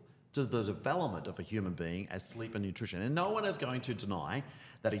critical to the development of a human being as sleep and nutrition. And no one is going to deny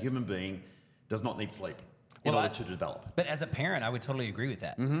that a human being does not need sleep in order to develop. But as a parent, I would totally agree with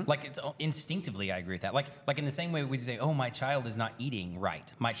that. Like, it's instinctively, I agree with that. Like in the same way we say, oh, my child is not eating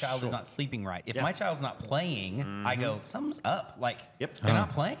right. My child is not sleeping right. If my child's not playing, I go, something's up. Like, they're not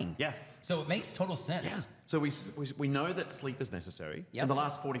playing. Yeah. So it makes total sense. Yeah. So we know that sleep is necessary. In the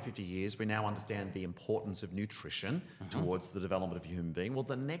last 40, 50 years, we now understand the importance of nutrition towards the development of a human being. Well,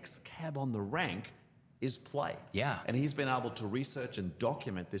 the next cab on the rank is play. Yeah. And he's been able to research and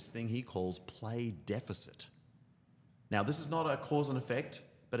document this thing he calls play deficit. Now, this is not a cause and effect,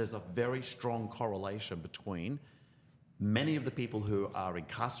 but there's a very strong correlation between many of the people who are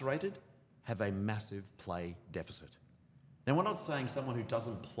incarcerated have a massive play deficit. Now, we're not saying someone who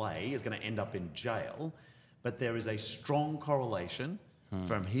doesn't play is going to end up in jail, but there is a strong correlation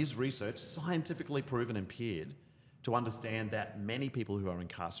from his research, scientifically proven and peered, to understand that many people who are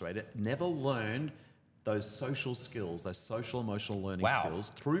incarcerated never learned those social skills, those social emotional learning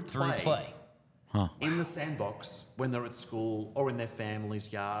skills through play. In the sandbox, when they're at school or in their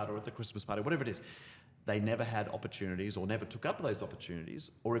family's yard or at the Christmas party, whatever it is. They never had opportunities or never took up those opportunities,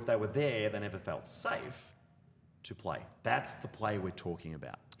 or if they were there, they never felt safe to play. That's the play we're talking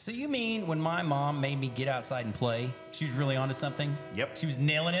about. So you mean when my mom made me get outside and play, she was really onto something? Yep. She was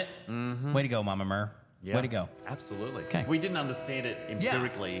nailing it? Way to go, Mama Mer. Yeah, way to go. Absolutely. Okay. We didn't understand it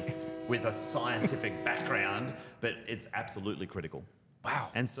empirically with a scientific background, but it's absolutely critical. Wow.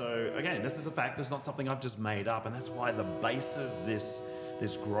 And so, again, this is a fact. This is not something I've just made up. And that's why the base of this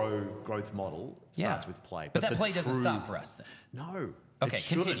growth model starts with play. But that play doesn't stop for us then? No. Okay, it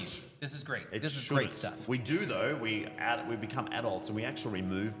continue. shouldn't. This is great. It This is shouldn't. great stuff. We do, though. We become adults and we actually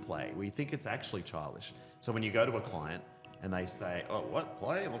remove play. We think it's actually childish. So when you go to a client and they say, oh, what?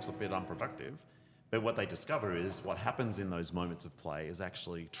 Play? It looks a bit unproductive. But what they discover is what happens in those moments of play is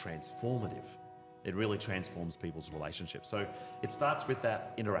actually transformative. It really transforms people's relationships. So it starts with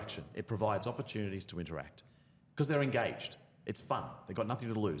that interaction. It provides opportunities to interact because they're engaged. It's fun. They've got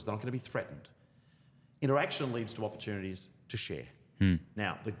nothing to lose. They're not going to be threatened. Interaction leads to opportunities to share.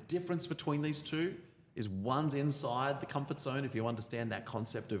 Now, the difference between these two is one's inside the comfort zone. If you understand that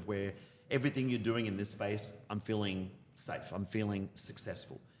concept of where everything you're doing in this space, I'm feeling safe. I'm feeling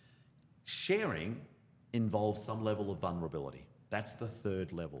successful. Sharing involves some level of vulnerability. That's the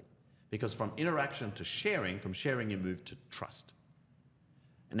third level. Because from interaction to sharing, from sharing you move to trust.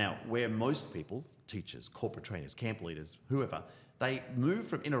 And now, where most people, teachers, corporate trainers, camp leaders, whoever, they move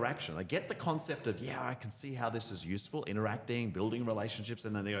from interaction. They get the concept of, yeah, I can see how this is useful, interacting, building relationships,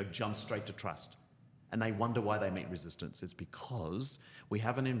 and then they go jump straight to trust. And they wonder why they meet resistance. It's because we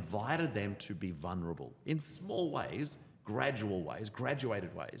haven't invited them to be vulnerable in small ways, gradual ways,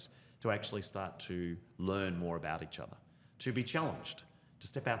 graduated ways, to actually start to learn more about each other, to be challenged, to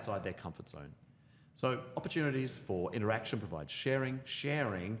step outside their comfort zone. So opportunities for interaction provide sharing.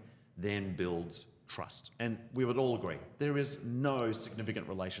 Sharing then builds trust. And we would all agree, there is no significant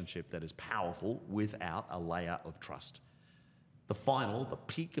relationship that is powerful without a layer of trust. The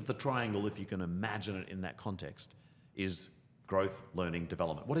peak of the triangle, if you can imagine it in that context, is growth, learning,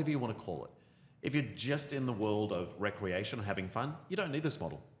 development, whatever you want to call it. If you're just in the world of recreation or having fun, you don't need this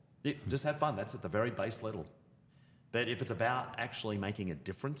model. Just have fun. That's at the very base level. But if it's about actually making a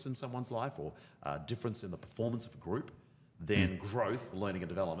difference in someone's life or a difference in the performance of a group, then growth, learning and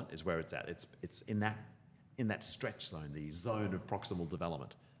development is where it's at. It's in that stretch zone, the zone of proximal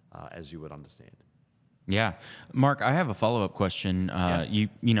development, as you would understand. Yeah. Mark, I have a follow-up question. You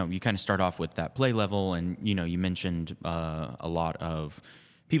kind of start off with that play level, and you mentioned a lot of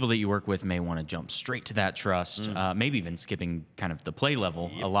people that you work with may want to jump straight to that trust, maybe even skipping kind of the play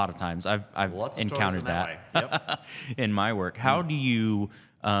level. A lot of times I've encountered that in my work. How do you,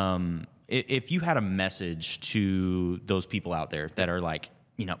 if you had a message to those people out there that are like,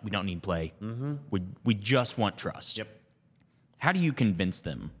 we don't need play, we just want trust. Yep. How do you convince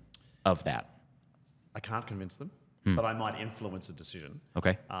them of that? I can't convince them, but I might influence a decision.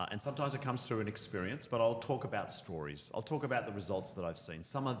 Okay. And sometimes it comes through an experience, but I'll talk about stories. I'll talk about the results that I've seen.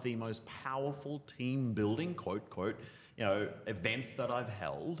 Some of the most powerful team building, quote, events that I've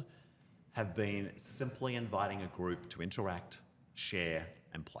held have been simply inviting a group to interact, share,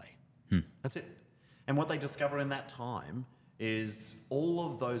 and play. That's it. And what they discover in that time is all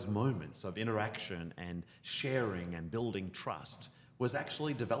of those moments of interaction and sharing and building trust was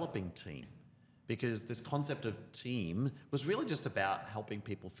actually developing team. Because this concept of team was really just about helping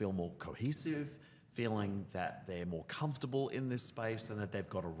people feel more cohesive, feeling that they're more comfortable in this space and that they've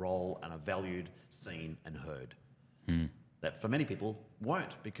got a role and are valued, seen, and heard. That for many people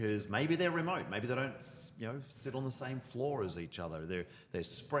won't, because maybe they're remote, maybe they don't, sit on the same floor as each other. They're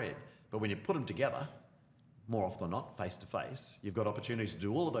spread. But when you put them together, more often than not, face to face, you've got opportunities to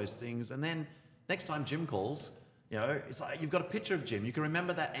do all of those things. And then next time Jim calls, it's like you've got a picture of Jim. You can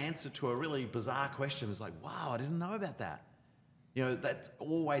remember that answer to a really bizarre question. It's like, wow, I didn't know about that. That's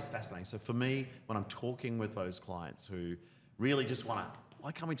always fascinating. So for me, when I'm talking with those clients who really just want to,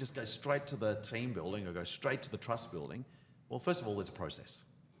 why can't we just go straight to the team building or go straight to the trust building? Well, first of all, there's a process.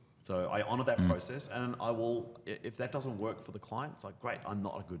 So I honor that process, and I will, if that doesn't work for the client, it's like, great, I'm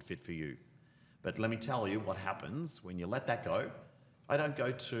not a good fit for you. But let me tell you what happens when you let that go. I don't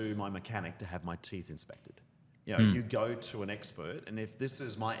go to my mechanic to have my teeth inspected. You go to an expert, and if this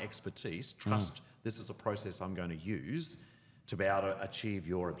is my expertise, trust this is a process I'm going to use to be able to achieve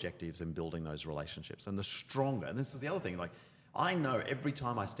your objectives in building those relationships. And the stronger, and this is the other thing, like I know every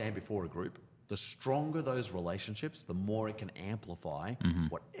time I stand before a group, the stronger those relationships, the more it can amplify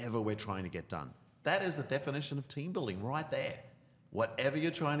whatever we're trying to get done. That is the definition of team building right there. Whatever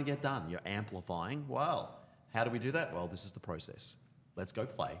you're trying to get done, you're amplifying. Well, how do we do that? Well, this is the process. Let's go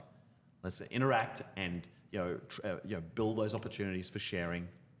play. Let's interact and build those opportunities for sharing,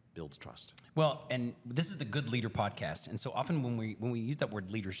 builds trust. Well, and this is the Good Leader podcast. And so often when we use that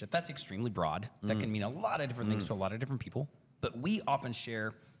word leadership, that's extremely broad. That can mean a lot of different things to a lot of different people. But we often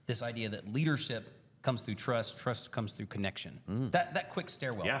share this idea that leadership comes through trust comes through connection. That quick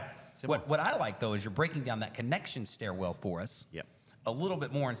stairwell. Yeah. What I like, though, is you're breaking down that connection stairwell for us a little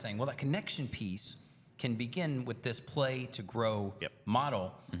bit more and saying, well, that connection piece can begin with this play to grow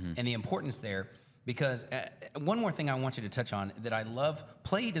model and the importance there. Because one more thing I want you to touch on that I love,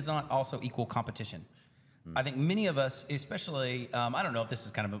 play does not also equal competition. I think many of us, especially, I don't know if this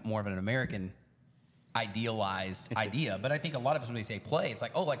is kind of more of an American idealized idea, but I think a lot of us, when they say play, it's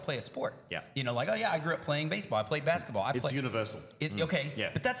like, oh, like play a sport. Yeah. I grew up playing baseball. I played basketball. It's universal. It's okay.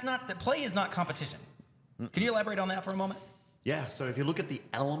 Yeah. But play is not competition. Can you elaborate on that for a moment? Yeah, so if you look at the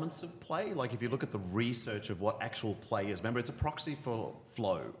elements of play, like if you look at the research of what actual play is, remember it's a proxy for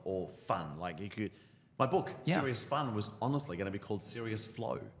flow or fun. My book, Serious Fun, was honestly going to be called Serious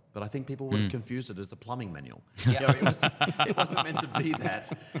Flow, but I think people would have confused it as a plumbing manual. It wasn't meant to be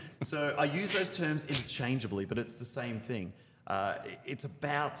that. So I use those terms interchangeably, but it's the same thing. It's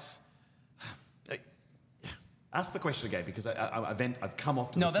about... Ask the question again, because I've come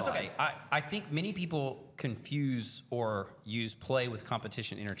off to the side. No, that's okay. I think many people confuse or use play with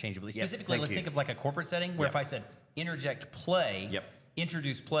competition interchangeably. Specifically, let's think of like a corporate setting where if I said interject play,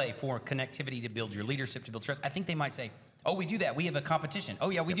 introduce play for connectivity to build your leadership, to build trust, I think they might say, oh, we do that. We have a competition.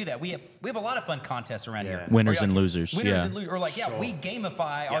 Oh, yeah, we do that. We have a lot of fun contests around here. Winners and losers. Winners and losers. Or we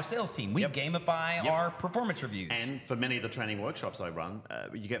gamify our sales team. We gamify our performance reviews. And for many of the training workshops I run,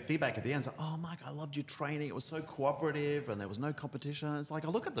 you get feedback at the end. It's like, oh, Mike, I loved your training. It was so cooperative and there was no competition. It's like, I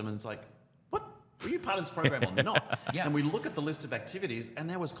look at them and it's like, what? Were you part of this program or not? And we look at the list of activities and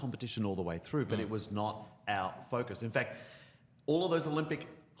there was competition all the way through, but it was not our focus. In fact, all of those Olympic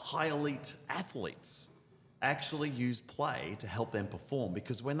high elite athletes actually use play to help them perform,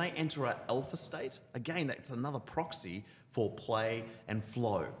 because when they enter an alpha state, again, that's another proxy for play and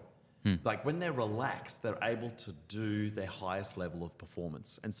flow. Like when they're relaxed, they're able to do their highest level of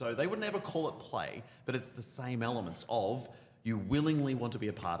performance. And so they would never call it play, but it's the same elements of you willingly want to be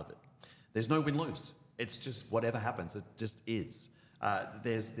a part of it. There's no win-lose. It's just whatever happens, it just is.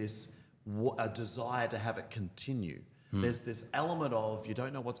 There's this a desire to have it continue. There's this element of you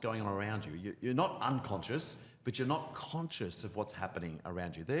don't know what's going on around you. You're not unconscious, but you're not conscious of what's happening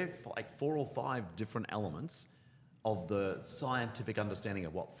around you. There are like 4 or 5 different elements of the scientific understanding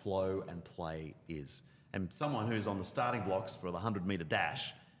of what flow and play is. And someone who's on the starting blocks for the 100-meter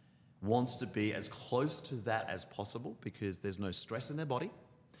dash wants to be as close to that as possible because there's no stress in their body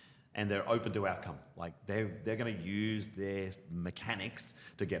and they're open to outcome. Like they're going to use their mechanics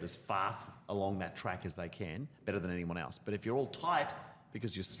to get as fast along that track as they can, better than anyone else. But if you're all tight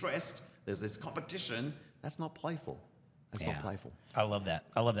because you're stressed, there's this competition, that's not playful. That's not playful. I love that.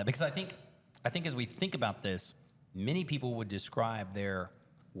 I love that because I think as we think about this, many people would describe their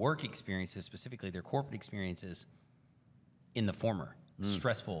work experiences, specifically their corporate experiences, in the former.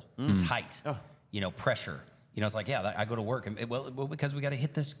 Stressful, tight, pressure. It's like, I go to work and well because we got to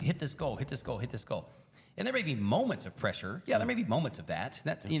hit this goal. And there may be moments of pressure. Yeah, there may be moments of that.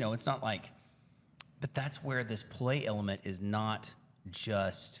 That's it's not like, but that's where this play element is not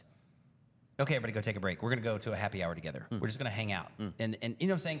just, okay, everybody go take a break. We're going to go to a happy hour together. We're just going to hang out. And you know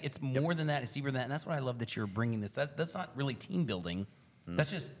what I'm saying? It's more than that. It's deeper than that. And that's what I love that you're bringing this. That's not really team building. That's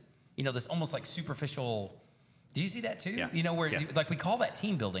just, this almost like superficial. Do you see that too? Yeah. Where like we call that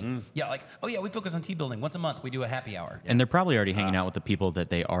team building. Yeah, like, we focus on team building. Once a month, we do a happy hour. And they're probably already hanging out with the people that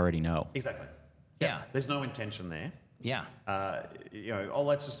they already know. Exactly. Yeah. There's no intention there. Yeah.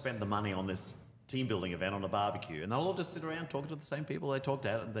 Let's just spend the money on this team building event on a barbecue. And they'll all just sit around talking to the same people they talked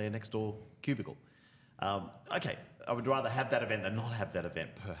at in their next door cubicle. Okay, I would rather have that event than not have that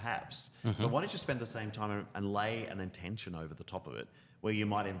event, perhaps. But why don't you spend the same time and lay an intention over the top of it, where you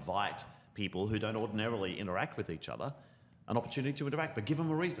might invite people who don't ordinarily interact with each other an opportunity to interact, but give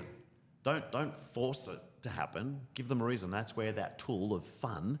them a reason. Don't force it to happen. Give them a reason. That's where that tool of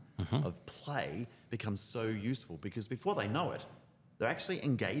fun, of play, becomes so useful because before they know it, they're actually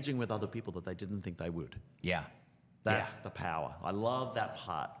engaging with other people that they didn't think they would. Yeah. That's the power. I love that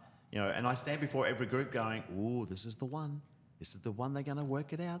part. And I stand before every group going, ooh, this is the one. This is the one they're going to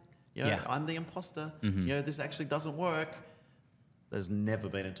work it out. I'm the imposter. This actually doesn't work. There's never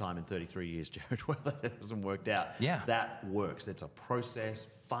been a time in 33 years, Jared, where that hasn't worked out. Yeah. That works. It's a process.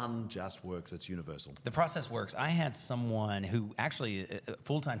 Fun just works. It's universal. The process works. I had someone who actually, a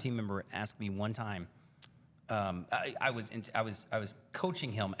full-time team member, asked me one time. I was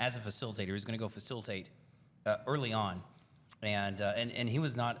coaching him as a facilitator. He was going to go facilitate early on, and he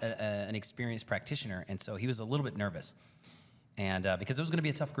was not an experienced practitioner, and so he was a little bit nervous. And because it was going to be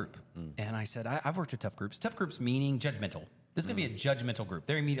a tough group. And I said, I've worked with tough groups. Tough groups meaning judgmental. This is going to be a judgmental group.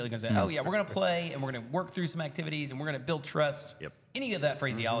 They're immediately going to say, we're going to play, and we're going to work through some activities, and we're going to build trust. Yep. Any of that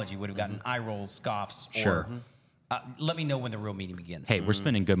phraseology would have gotten eye rolls, scoffs, Sure. or let me know when the real meeting begins. Hey, we're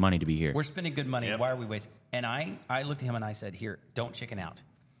spending good money to be here. We're spending good money. Yep. Why are we wasting? And I looked at him and I said, here, don't chicken out.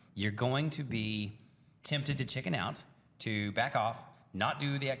 You're going to be tempted to chicken out, to back off, not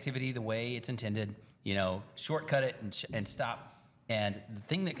do the activity the way it's intended, shortcut it and stop. And the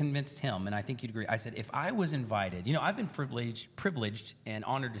thing that convinced him, and I think you'd agree, I said, if I was invited, I've been privileged and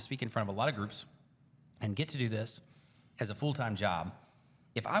honored to speak in front of a lot of groups and get to do this as a full-time job.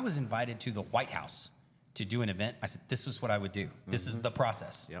 If I was invited to the White House to do an event, I said, this is what I would do. This is the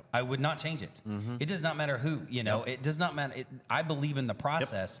process. Yep. I would not change it. It does not matter who, it does not matter. I believe in the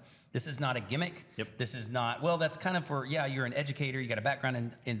process. Yep. This is not a gimmick. Yep. This is not, that's kind of for, you're an educator, you got a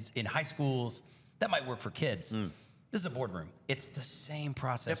background in high schools. That might work for kids. This is a boardroom. It's the same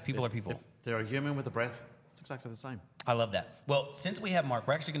process. Yep. People are people. If they're a human with a breath, it's exactly the same. I love that. Well, since we have Mark,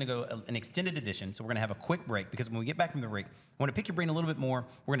 we're actually going to go an extended edition. So we're going to have a quick break because when we get back from the break, I want to pick your brain a little bit more.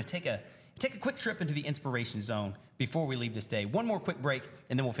 We're going to take a quick trip into the inspiration zone before we leave this day. One more quick break,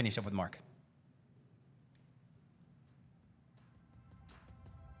 and then we'll finish up with Mark.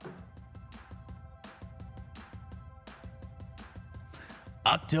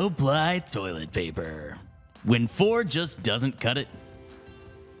 Octoply toilet paper. When 4 just doesn't cut it,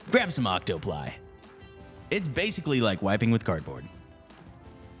 grab some Octoply. It's basically like wiping with cardboard.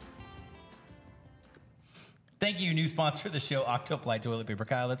 Thank you, new sponsor of the show, Octoply toilet paper.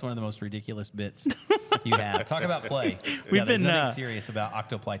 Kyle, that's one of the most ridiculous bits you have. Talk about play. We've there's been nothing serious about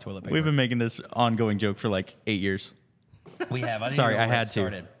Octoply toilet paper. We've been making this ongoing joke for like 8 years. We have. Sorry, I had to.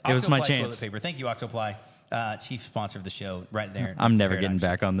 Started. It was my Octoply chance. Toilet paper. Thank you, Octoply, chief sponsor of the show, right there. I'm next to never getting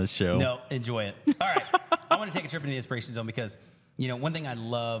Paradigm. back on this show. No, enjoy it. All right, I want to take a trip into the inspiration zone because one thing I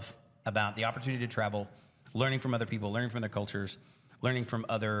love about the opportunity to travel, learning from other people, learning from their cultures, learning from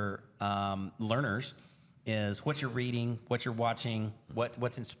other learners, is what you're reading, what you're watching,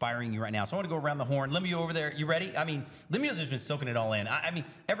 what's inspiring you right now. So I want to go around the horn. Lemio over there, you ready? I mean, Lemio's just been soaking it all in. I mean,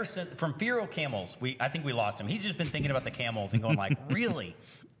 ever since from Fear of Camels, I think we lost him. He's just been thinking about the camels and going like, really?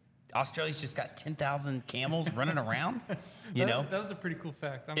 Australia's just got 10,000 camels running around. You know, that was a pretty cool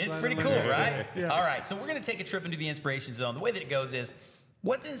fact. I'm it's glad pretty I cool, learned that right? today. Yeah. All right, so we're going to take a trip into the inspiration zone. The way that it goes is,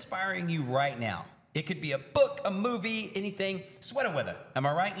 what's inspiring you right now? It could be a book, a movie, anything. Sweater weather. Am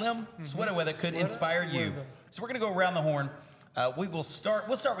I right, Lim? Sweater weather could Sweater inspire you. weather. So we're going to go around the horn. We'll start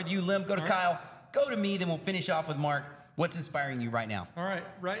with you, Lim. Go to Kyle. Go to me. Then we'll finish off with Mark. What's inspiring you right now? All right.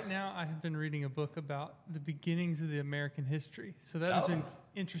 Right now, I have been reading a book about the beginnings of the American history. So that has been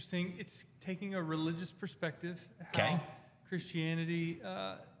interesting. It's taking a religious perspective, how Christianity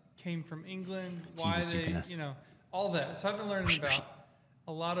came from England, why Jesus, they, Deaconess. you know, all that. So I've been learning about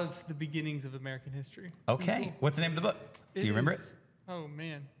a lot of the beginnings of American history. Okay. What's the name of the book? Do you remember it? Oh,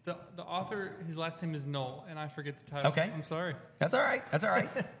 man. The author, his last name is Knoll, and I forget the title. Okay. I'm sorry. That's all right. That's all right.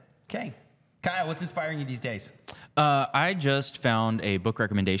 Okay. Kyle, what's inspiring you these days? I just found a book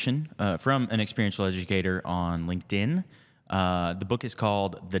recommendation from an experiential educator on LinkedIn. The book is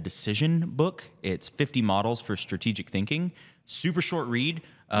called The Decision Book. It's 50 Models for Strategic Thinking. Super short read.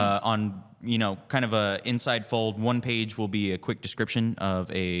 On kind of a inside fold, one page will be a quick description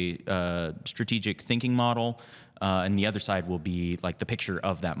of a strategic thinking model. And the other side will be like the picture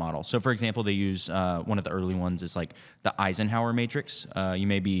of that model. So, for example, they use one of the early ones is like the Eisenhower matrix. You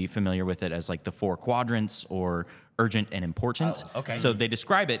may be familiar with it as like the 4 quadrants or urgent and important. Oh, okay. So they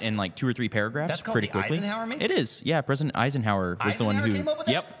describe it in like 2 or 3 paragraphs That's called pretty the quickly. Eisenhower matrix? It is. Yeah, President Eisenhower was the one who came up with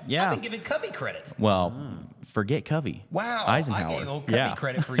that? Yep. Yeah. I've been giving Covey credit. Well, forget Covey. Wow. Eisenhower. I gave old Covey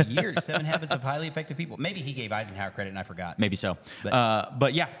credit for years. 7 Habits of Highly Effective People. Maybe he gave Eisenhower credit and I forgot. Maybe so.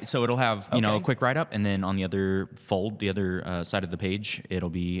 But yeah, so it'll have, a quick write-up, and then on the other fold, the other side of the page,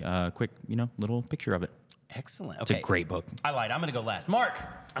 it'll be a quick, little picture of it. Excellent. It's a great book. I lied. I'm going to go last. Mark,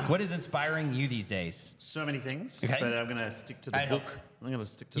 what is inspiring you these days? So many things, Okay. but I'm going to stick to the I'd book. hope. I'm going to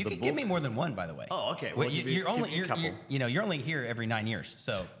stick to You the can book. give me more than one, by the way. Oh, okay. Well, Well, you're only give me a couple. you're only here every 9 years,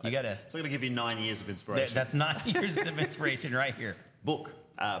 so you got to. So I'm going to give you 9 years of inspiration. That's 9 years of inspiration right here. Book,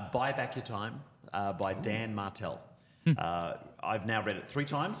 Buy Back Your Time by Dan Martell. I've now read it 3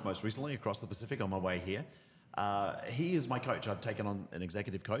 times, most recently across the Pacific on my way here. He is my coach. I've taken on an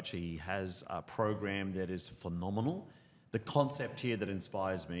executive coach. He has a program that is phenomenal. The concept here that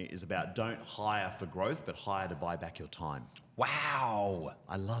inspires me is about don't hire for growth, but hire to buy back your time. Wow.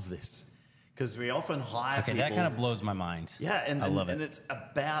 I love this because we often hire Okay, people. that kind of blows my mind. Yeah, and I love it. And it's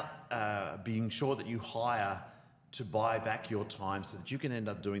about being sure that you hire to buy back your time so that you can end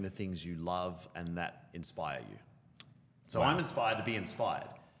up doing the things you love and that inspire you. So I'm inspired to be inspired.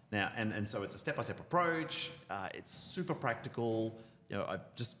 Now, and so it's a step-by-step approach. It's super practical.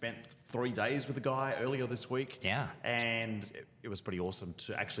 I've just spent 3 days with the guy earlier this week. Yeah. And it was pretty awesome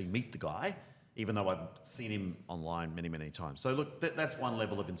to actually meet the guy, even though I've seen him online many, many times. So look, that's one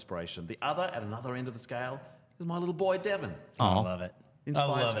level of inspiration. The other, at another end of the scale, is my little boy, Devin. I love it. Inspires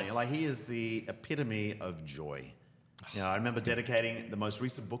I love me. it. Like, he is the epitome of joy. I remember dedicating the most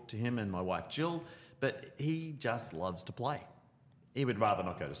recent book to him and my wife, Jill, but he just loves to play. He would rather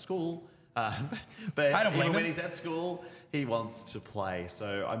not go to school, but I don't blame even when him. he's at school, he wants to play.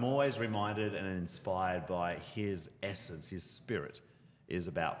 So I'm always reminded and inspired by his essence, his spirit is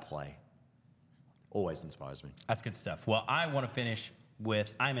about play. Always inspires me. That's good stuff. Well, I want to finish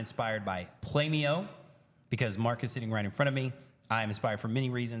with I'm inspired by Playmeo because Mark is sitting right in front of me. I am inspired for many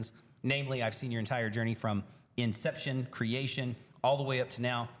reasons. Namely, I've seen your entire journey from inception, creation, all the way up to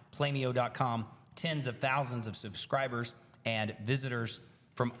now. Playmeo.com, tens of thousands of subscribers and visitors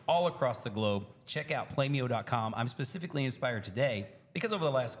from all across the globe. Check out Playmeo.com. I'm specifically inspired today because over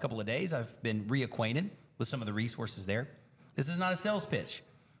the last couple of days, I've been reacquainted with some of the resources there. This is not a sales pitch.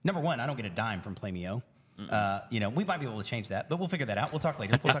 Number one, I don't get a dime from Playmeo. We might be able to change that, but we'll figure that out. We'll talk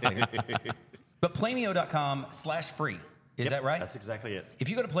later. But Playmeo.com/free. Is that right? That's exactly it. If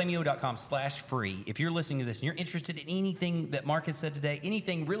you go to Playmeo.com/free, if you're listening to this and you're interested in anything that Mark has said today,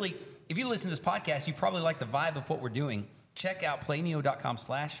 anything really, if you listen to this podcast, you probably like the vibe of what we're doing. Check out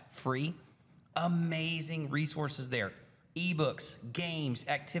Playmeo.com/free. Amazing resources there. Ebooks, games,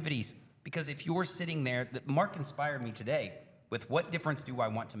 activities. Because if you're sitting there, Mark inspired me today with what difference do I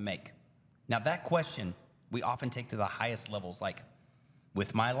want to make? Now that question we often take to the highest levels, like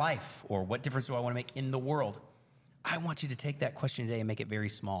with my life, or what difference do I want to make in the world? I want you to take that question today and make it very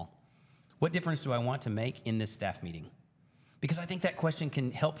small. What difference do I want to make in this staff meeting? Because I think that question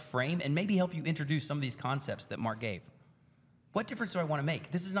can help frame and maybe help you introduce some of these concepts that Mark gave. What difference do I want to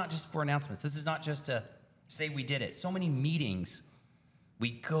make? This is not just for announcements. This is not just to say we did it. So many meetings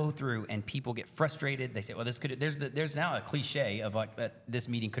we go through and people get frustrated. They say, well, there's now a cliche of like that this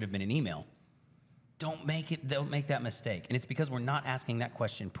meeting could have been an email. Don't make that mistake. And it's because we're not asking that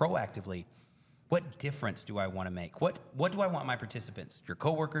question proactively. What difference do I want to make? What do I want my participants, your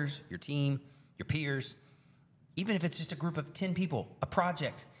coworkers, your team, your peers, even if it's just a group of 10 people, a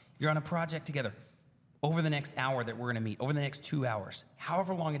project, you're on a project together, over the next hour that we're going to meet, over the next 2 hours,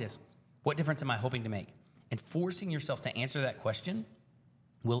 however long it is, what difference am I hoping to make? And forcing yourself to answer that question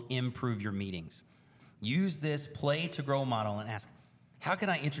will improve your meetings. Use this play to grow model and ask, how can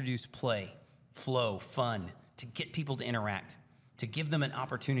I introduce play, flow, fun, to get people to interact, to give them an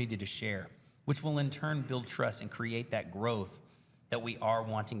opportunity to share, which will in turn build trust and create that growth that we are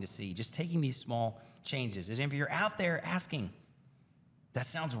wanting to see. Just taking these small changes. And if you're out there asking, that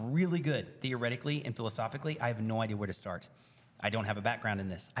sounds really good theoretically and philosophically, I have no idea where to start. I don't have a background in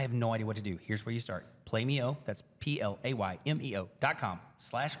this. I have no idea what to do. Here's where you start. Playmeo, that's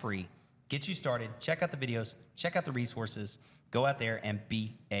PLAYMEO.com/free. Get you started. Check out the videos. Check out the resources. Go out there and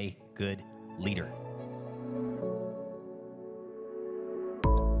be a good leader.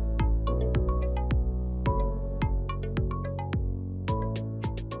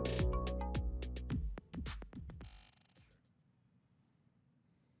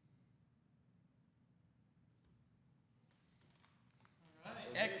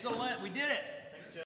 Excellent. We did it.